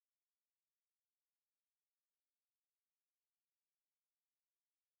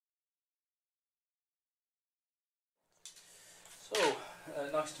So,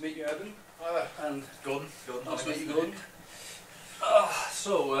 nice to meet you, Eben. Hi there. And Gordon. Nice to meet you, Gordon.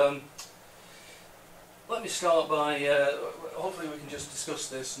 Let me start by, hopefully we can just discuss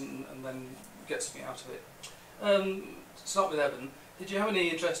this and then get something out of it. Start with Eben. Did you have any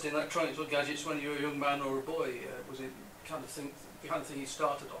interest in electronics or gadgets when you were a young man or a boy? Was it the kind of thing you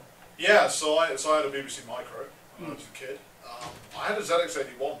started on? Yeah, so I had a BBC Micro when I was a kid. I had a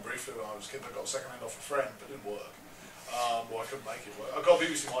ZX81 briefly when I was a kid. I got second hand off a friend, but it didn't work. Well, I couldn't make it work. I got a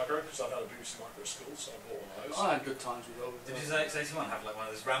BBC Micro because I had a BBC Micro at school, so I bought one of those. I had good times with those. Did your ZX81 have like one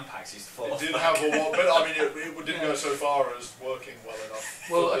of those RAM packs used to fall off? It did have a one, but I mean, it didn't go so far as working well enough.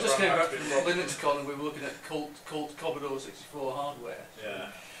 Well, I just came back from Linux Con and we were looking at Colt Commodore 64 hardware.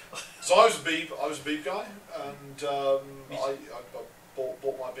 Yeah. So I was a Beeb guy, and I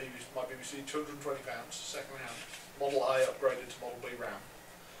bought my BBC £220 second hand, Model A upgraded to Model B RAM,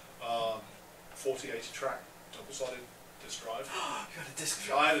 4080 track, double-sided disc drive. You had a disc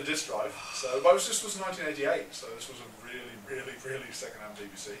drive? I had a disc drive. So, but this was 1988, so this was a really second-hand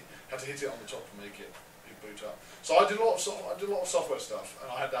BBC. Had to hit it on the top to make it boot up. So I did a lot of software stuff,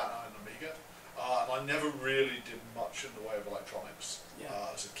 and I had that and I had an Amiga. And I never really did much in the way of electronics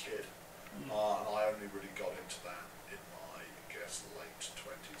as a kid. And I only really got into that in my, I guess, late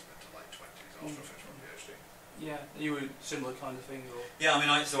 20s, mid to late 20s after I finished my PhD. Yeah, you were a similar kind of thing? Or? Yeah, I mean,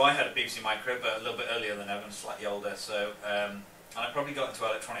 I had a BBC Micro, but a little bit earlier than Evan, slightly older, so, and I probably got into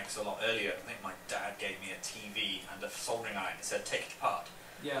electronics a lot earlier. I think my dad gave me a TV and a soldering iron and said, take it apart.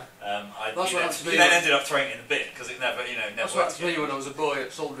 Yeah. He then ended up throwing it in the bin, because it never, never That's what happened to me when I was a boy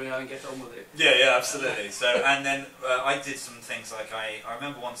at soldering iron, get on with it. Yeah, absolutely. So, and then I did some things like, I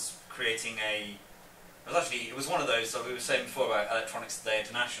remember once creating it was one of those, so we were saying before about Electronics Today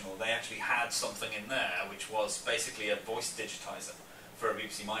International, they actually had something in there which was basically a voice digitizer for a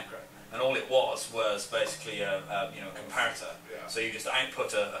BBC Micro. And all it was basically a comparator. Yeah. So you just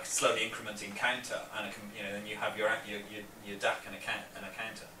output a slowly incrementing counter, and then you have your DAC and a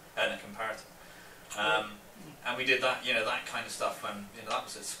counter and a comparator. And we did that, that kind of stuff when that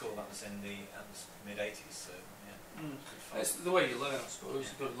was at school. That was in the mid '80s. So yeah. It's the way you learn, I suppose.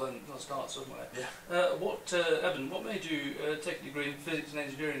 You've got to learn, start somewhere. Yeah. Eben, what made you take a degree in physics and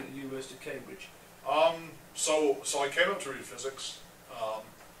engineering at the University of Cambridge? So I came up to read physics.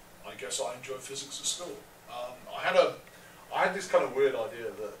 I guess I enjoyed physics at school. I had this kind of weird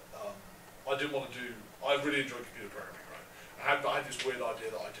idea that I didn't want to do. I really enjoyed computer programming, right? I had this weird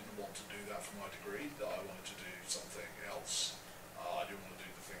idea that I didn't want to do that for my degree. That I wanted to do something else. I didn't want to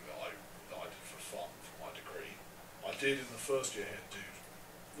do the thing that I did for fun for my degree. I did in the first year here do.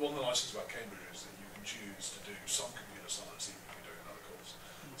 One of the nice things about Cambridge is that you can choose to do some computer science even if you're doing another course.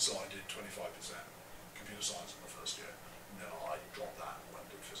 So I did 25% computer science in the first year, and then I dropped that and went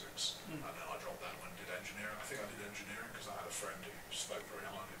and did physics, and then I dropped that and went and did engineering. I think I did engineering because I had a friend who spoke very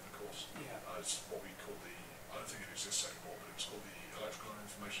highly of the course. Yeah. It's what we call I don't think it exists anymore, but it's called the Electrical and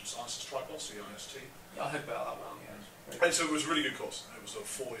Information Sciences Tripos, the IST. Yeah, I heard about that one. Yeah. And so it was a really good course. It was a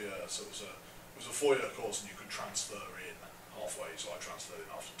 4-year, so it was a 4-year course, and you could transfer in halfway. So I transferred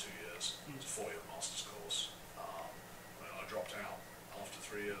in after 2 years. It's a 4-year master's course. And I dropped out after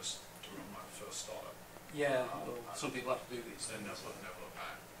 3 years to run my first startup. Yeah, some people have to do these things. Never look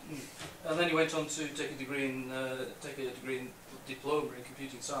back. And then you went on to take a degree in diploma in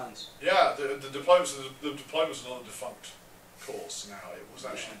computing science. Yeah, the diploma's another defunct course now. It was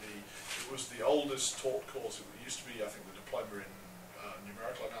actually the oldest taught course. It used to be, I think, the diploma in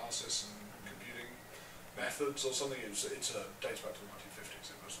numerical analysis and computing methods or something. It dates back to the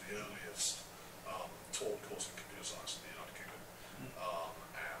 1950s. It was the earliest taught course in computer science in the United Kingdom,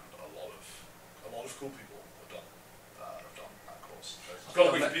 and a lot of cool people have done that course. I've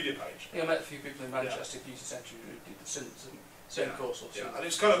got a Wikipedia page. Yeah, I met a few people in Manchester Computer Centre who did the same course also. Yeah, and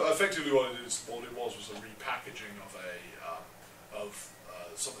it's kind of effectively what it was a repackaging of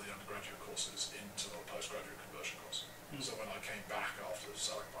some of the undergraduate courses into a postgraduate conversion course. So when I came back after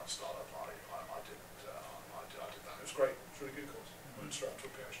selling my startup, I did that. It was great. It was a really good course. I went straight to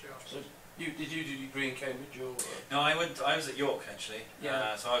a PhD afterwards. Did you do a degree in Cambridge or? No, I was at York actually.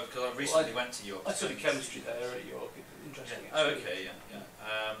 Yeah. Because I recently went to York. I studied chemistry there at York. Interesting. Yeah. Oh, okay. Yeah.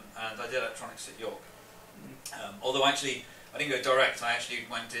 And I did electronics at York. Although actually, I didn't go direct. I actually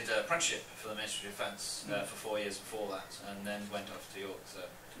went and did an apprenticeship for the Ministry of Defence for 4 years before that, and then went off to York. So,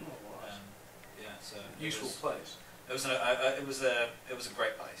 so useful place. It was a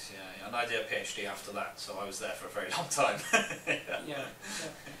great place. Yeah, and I did a PhD after that, so I was there for a very long time.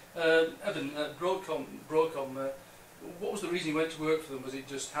 Eben, Broadcom. What was the reason you went to work for them? Was it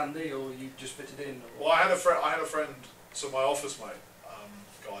just handy, or you just fitted in? Or? Well, I had a friend. So my office mate, a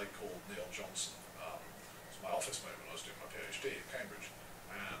guy called Neil Johnson, was my office mate when I was doing my PhD at Cambridge,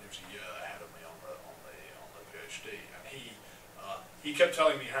 and he was a year ahead of me on the PhD, and he kept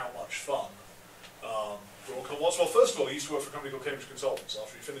telling me how much fun Broadcom was. Well, first of all, he used to work for a company called Cambridge Consultants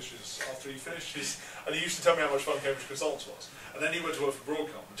after he finished his, and he used to tell me how much fun Cambridge Consultants was. And then he went to work for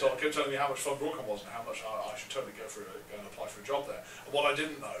Broadcom, and kept telling me how much fun Broadcom was and how much I should totally go and apply for a job there. And what I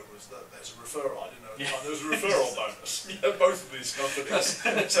didn't know was that there's a referral. I didn't know at the time there was a referral bonus at both of these companies.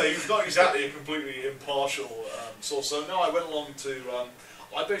 So he was not exactly a completely impartial source. So no, I went along to,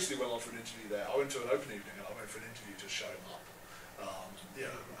 I basically went along for an interview there. I went to an open evening and I went for an interview to show him up.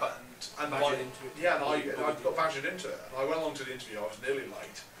 And I got badgered into it. And I went along to the interview. I was nearly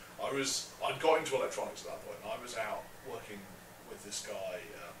late. I'd got into electronics at that point, and I was out working with this guy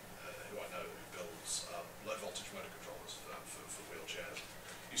who I know who builds low voltage motor controllers for wheelchairs.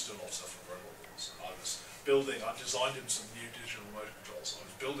 He used to do a lot of stuff for robots. And I designed him some new digital motor controls. I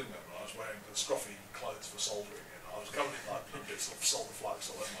was building them, and I was wearing the scruffy clothes for soldering. I was covered in like bits of solder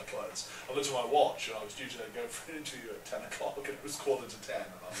flux all over my clothes. I looked at my watch and I was due to go for an interview at 10 o'clock and it was 10:15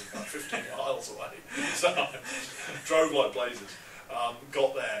 and I was about 15 miles away. So I drove like blazes.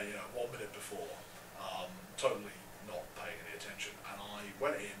 Got there, 1 minute before, totally not paying any attention, and I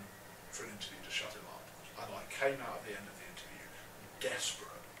went in for an interview to shut him up. And I came out at the end of the interview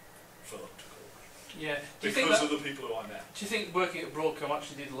desperate for them to call me. Yeah. Because of the people who I met. Do you think working at Broadcom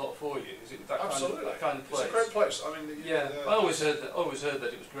actually did a lot for you? Is it that kind of place? It's a great place. I mean, I always heard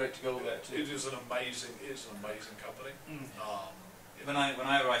that it was great to go there too. It is an amazing company. When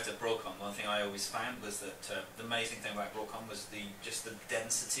I arrived at Broadcom, one thing I always found was that the amazing thing about Broadcom was just the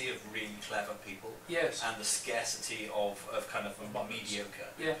density of really clever people. Yes. And the scarcity of kind of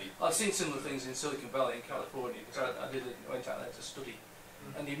mediocre people. I've seen similar things in Silicon Valley in California because I went out there to study.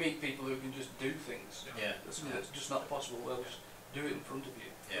 And you meet people who can just do things. Yeah. Something that's just not possible. They'll just do it in front of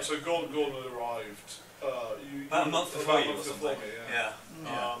you. Yeah. So Gordon had arrived about a month before you or something. Yeah.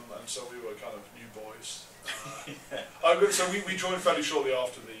 And so we were kind of new boys. So we joined fairly shortly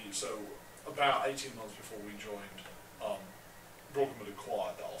after about 18 months before we joined. Broadcom had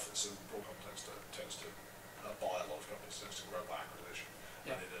acquired that office, and Broadcom tends to buy a lot of companies, tends to grow by acquisition.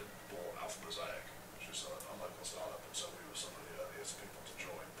 And it had bought Alpha Mosaic, which is a local startup, and so we were some of the earliest people to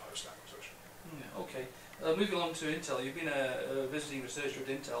join post-acquisition. Okay. Moving on to Intel, you've been a visiting researcher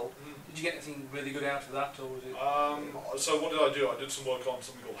at Intel. Did you get anything really good out of that, or was it? So what did I do? I did some work on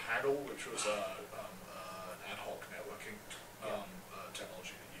something called Haggle, which was an ad hoc networking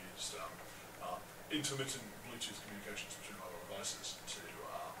technology that used intermittent Bluetooth communications between mobile devices to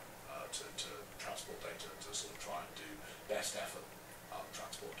transport data, to sort of try and do best effort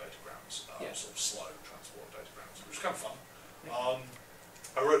transport datagrams, sort of slow transport datagrams, which was kind of fun.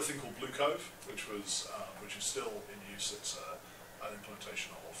 I wrote a thing called Blue Cove, which is still in use. It's an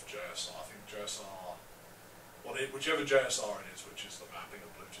implementation of JSR. I think JSR, whichever JSR it is, which is the mapping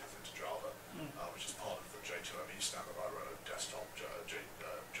of Bluetooth into Java, which is part of the J2ME standard. I wrote a desktop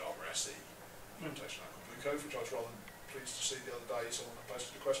Java SE implementation called Blue Cove, which I was rather pleased to see the other day. Someone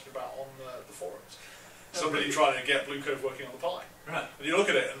posted a question about on the forums. Somebody trying to get Blue Cove working on the Pi. Right. And you look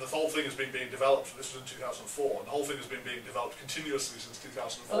at it, and the whole thing has been being developed. This was in 2004, and the whole thing has been being developed continuously since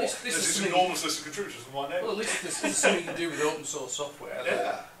 2004. This is an enormous list of contributors in my name. Well, at least this is something you can do with open source software.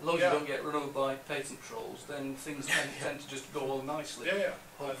 Yeah. As long as you don't get run over by patent trolls, then things tend to just go all nicely. Yeah.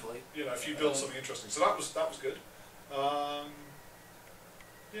 Hopefully. And, if you build something interesting, so that was good.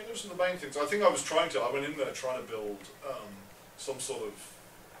 Those are the main things. I think I went in there trying to build some sort of.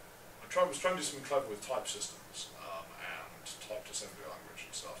 I was trying to do something clever with type systems and typed assembly language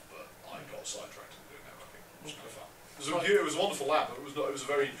and stuff, but I got sidetracked in doing networking. It was kind of fun. It was a wonderful lab, but it was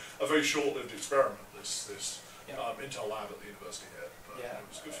a very short-lived experiment. This Intel lab at the university here, but it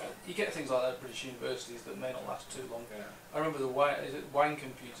was good fun. You get things like that at British universities that may not last too long. Yeah. I remember the Wang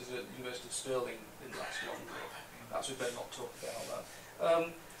computers at the University of Stirling didn't last long. Perhaps we better not talk about that.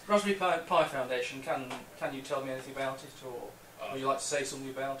 Raspberry Pi Foundation. Can you tell me anything about it, or would you like to say something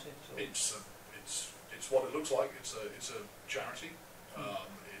about it? Or? It's what it looks like. It's a charity.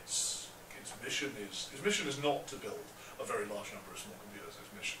 Its mission is not to build a very large number of small computers. Its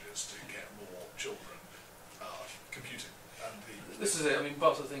mission is to get more children computing. And this is it. I mean,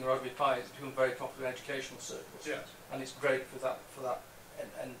 part of the thing, Raspberry Pi has become very popular in educational circles. Yeah. And it's great for that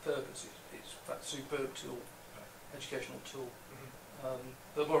end purpose. It's a superb tool, educational tool.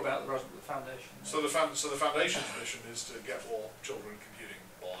 But more about the Foundation. So the Foundation's mission is to get more children computing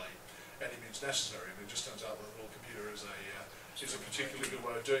by any means necessary. And it just turns out that the little computer is a particularly good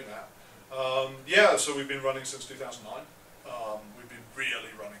way of doing that. So we've been running since 2009. We've been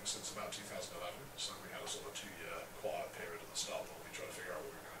really running since about 2011. So we had a sort of 2-year quiet period at the start while we tried to figure out what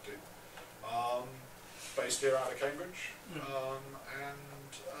we were going to do. based here out of Cambridge, Mm.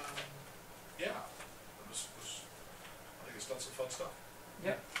 yeah, I think it's done some fun stuff.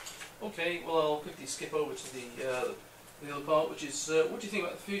 Yeah. Okay. Well, I'll quickly skip over to the other part, which is what do you think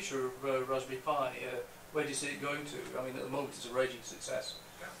about the future of Raspberry Pi? Where do you see it going to? I mean, at the moment it's a raging success,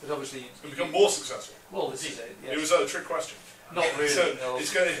 Yeah. but obviously It's going to become more successful. Well, this is it. Yes. It was a trick question. Not really. So No.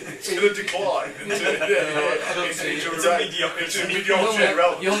 it's going to decline into I don't see it. It's a mediocrity. It's a You mediocrity only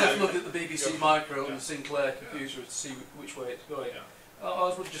irrelevance. you only have to look at the BBC Yeah. Micro and Yeah. the Sinclair computer to see which way it's going. Yeah. I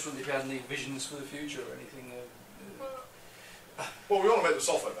was just wondering if you had any visions for the future or anything. Well, we want to make the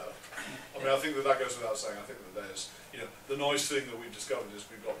software better. I mean, I think that goes without saying. I think that there's, the nice thing that we've discovered is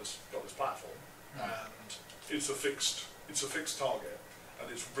we've got this platform, and it's a fixed target,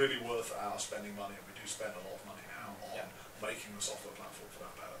 and it's really worth our spending money, and we do spend a lot of money now on making the software platform for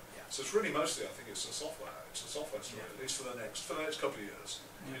that better. Yeah. So it's really mostly, I think, it's a software story, at least for the next couple of years.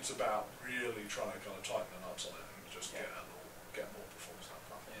 Yeah. It's about really trying to kind of tighten the knots on it and just get more performance out of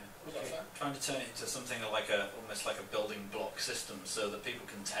that platform. Was that fair? Trying to turn it into something like almost like a building block system, so that people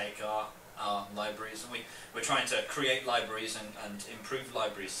can take our libraries, and we're trying to create libraries and improve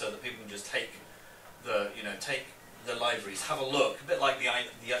libraries, so that people can just take the libraries, have a look, a bit like the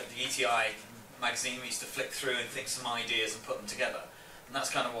ETI magazine we used to flick through and think some ideas and put them together. And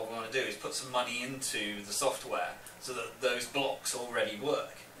that's kind of what we want to do, is put some money into the software so that those blocks already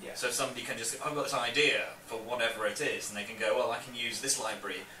work. Yeah. So somebody can just, I've got this idea for whatever it is, and they can go, well, I can use this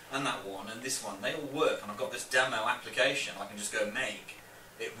library and that one and this one. They all work, and I've got this demo application I can just go make.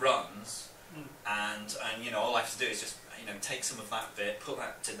 It runs, and all I have to do is just take some of that bit, put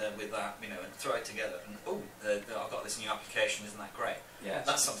that to there with that, and throw it together, and I've got this new application. Isn't that great? Yeah.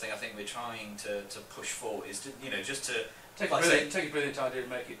 That's something I think we're trying to push forward. Is to just to Take like a brilliant idea and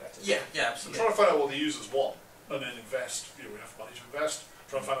make it better. yeah, absolutely. Trying to find out what the users want, and then invest. We have money to invest.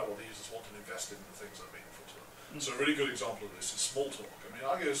 Try and find out what the users want and invest in the things that are meaningful to them. So a really good example of this is Smalltalk. I mean,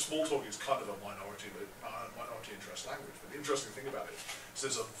 I guess Smalltalk is kind of a minority interest language, but the interesting thing about it is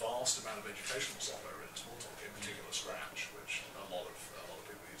there's a vast amount of educational software in Smalltalk, in particular Scratch, which a lot of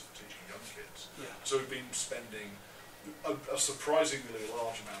people use for teaching young kids. Yeah. So we've been spending a surprisingly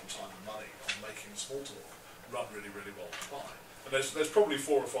large amount of time and money on making Smalltalk run really, really well on Pi. And there's probably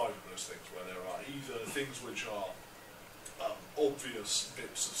 4 or 5 of those things where there are either things which are obvious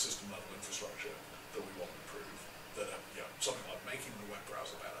bits of system level infrastructure that we want to improve, that are, something like making the web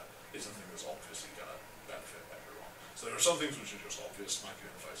browser better is something that's obviously going to benefit everyone. So there are some things which are just obvious, smack you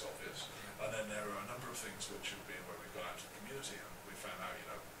in the face obvious, and then there are a number of things which have been where we've gone out to the community and we found out,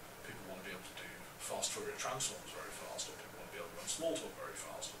 people want to be able to do fast Fourier transforms very fast, or people want to be able to run Smalltalk very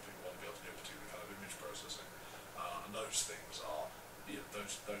fast, or people want to be able to do a particular kind of image processing, and those things are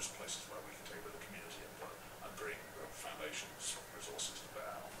those places where we can take a bit of community input and bring foundations resources to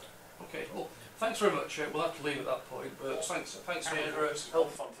bear on it. Okay. Well, thanks very much. We'll have to leave at that point, but thanks for your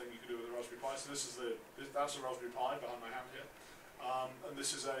help. Fun thing you can do with a Raspberry Pi. So that's a Raspberry Pi behind my hand here, and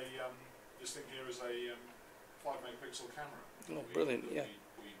this is this thing here is a 5 megapixel camera. Oh, brilliant!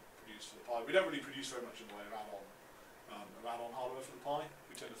 We produce for the Pi. We don't really produce very much in the way of add-on hardware for the Pi.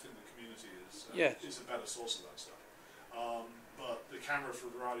 We tend to think the community is a better source of that stuff. But the camera, for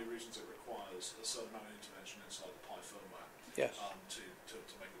a variety of reasons, it requires a certain amount of intervention inside the Pi firmware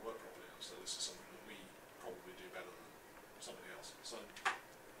to make it work properly. And so this is something that we probably do better than somebody else. So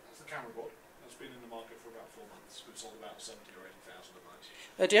that's the camera board. That's been in the market for about 4 months. We've sold about 70 or 80,000 of those.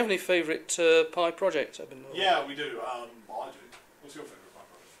 Do you have any favourite Pi projects? Yeah, we do. I do. What's your favourite Pi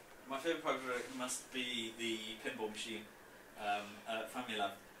project? My favourite project must be the pinball machine at Family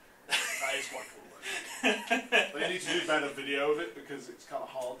Lab. That is quite cool. They need to do better video of it because it's kind of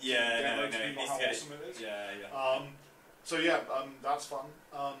hard to demo to people how awesome it is. So that's fun.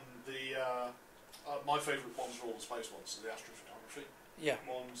 My favourite ones are all the space ones, so the astrophotography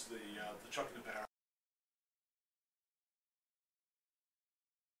ones, the chucking the bear